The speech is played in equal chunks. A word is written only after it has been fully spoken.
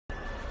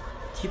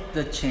Keep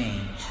the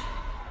change.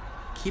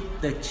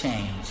 Keep the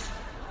change.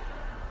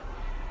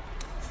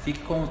 Fique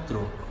com o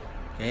troco,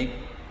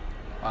 ok?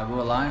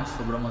 Pagou lá,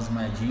 sobrou umas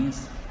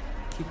moedinhas.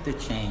 Keep the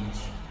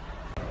change.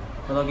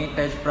 Quando alguém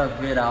pede para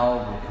ver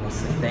algo que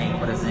você tem,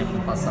 por exemplo,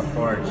 um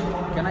passaporte,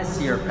 can I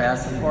see your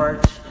passport?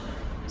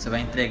 Você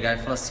vai entregar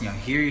e falar assim, ó,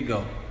 here you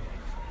go,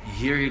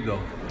 here you go,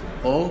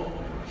 ou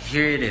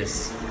here it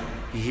is,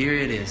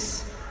 here it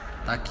is,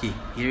 tá aqui,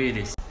 here it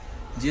is.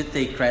 Do you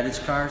take credit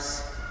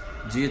cards?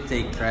 Do you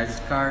take credit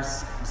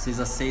cards? Vocês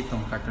aceitam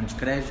cartão de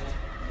crédito?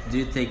 Do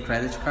you take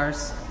credit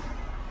cards?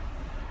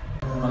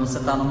 Quando você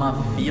está numa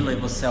fila e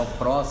você é o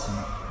próximo,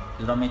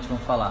 geralmente vão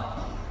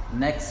falar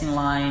next in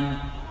line,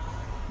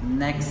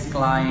 next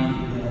client,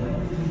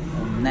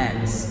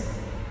 next,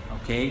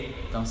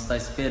 ok? Então você está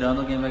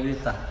esperando, alguém vai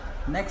gritar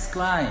next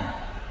client,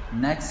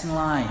 next in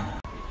line,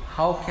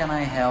 how can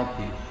I help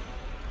you?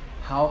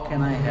 How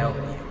can I help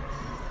you?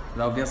 Você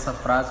vai ouvir essa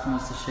frase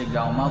quando você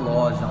chegar a uma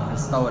loja, a um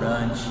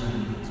restaurante,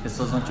 as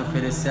pessoas vão te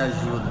oferecer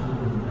ajuda.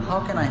 How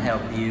can I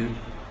help you?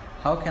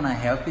 How can I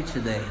help you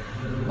today?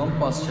 Como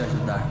posso te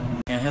ajudar?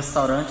 Em um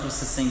restaurante,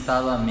 você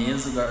sentado à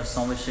mesa, o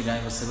garçom vai chegar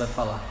e você vai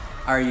falar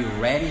Are you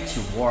ready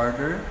to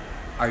order?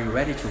 Are you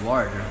ready to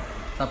order?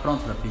 Tá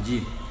pronto para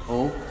pedir?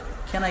 Ou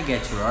Can I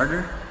get your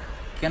order?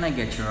 Can I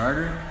get your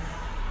order?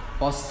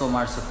 Posso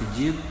tomar seu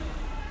pedido?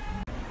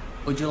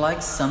 Would you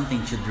like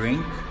something to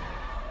drink?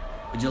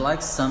 Would you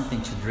like something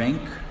to drink?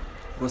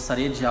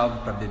 Gostaria de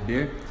algo para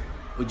beber?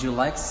 Would you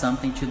like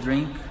something to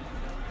drink?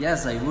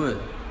 Yes, I would.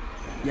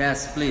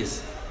 Yes,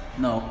 please.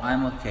 No,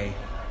 I'm okay.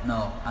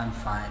 No, I'm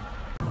fine.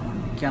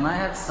 Can I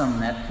have some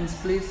napkins,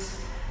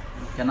 please?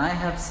 Can I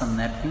have some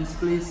napkins,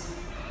 please?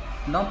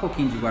 Dá um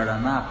pouquinho de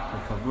guardanapo,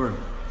 por favor.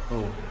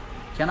 Ou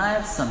Can I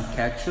have some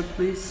ketchup,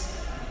 please?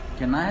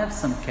 Can I have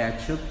some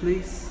ketchup,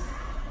 please?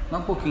 Dá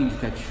um pouquinho de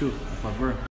ketchup, por favor.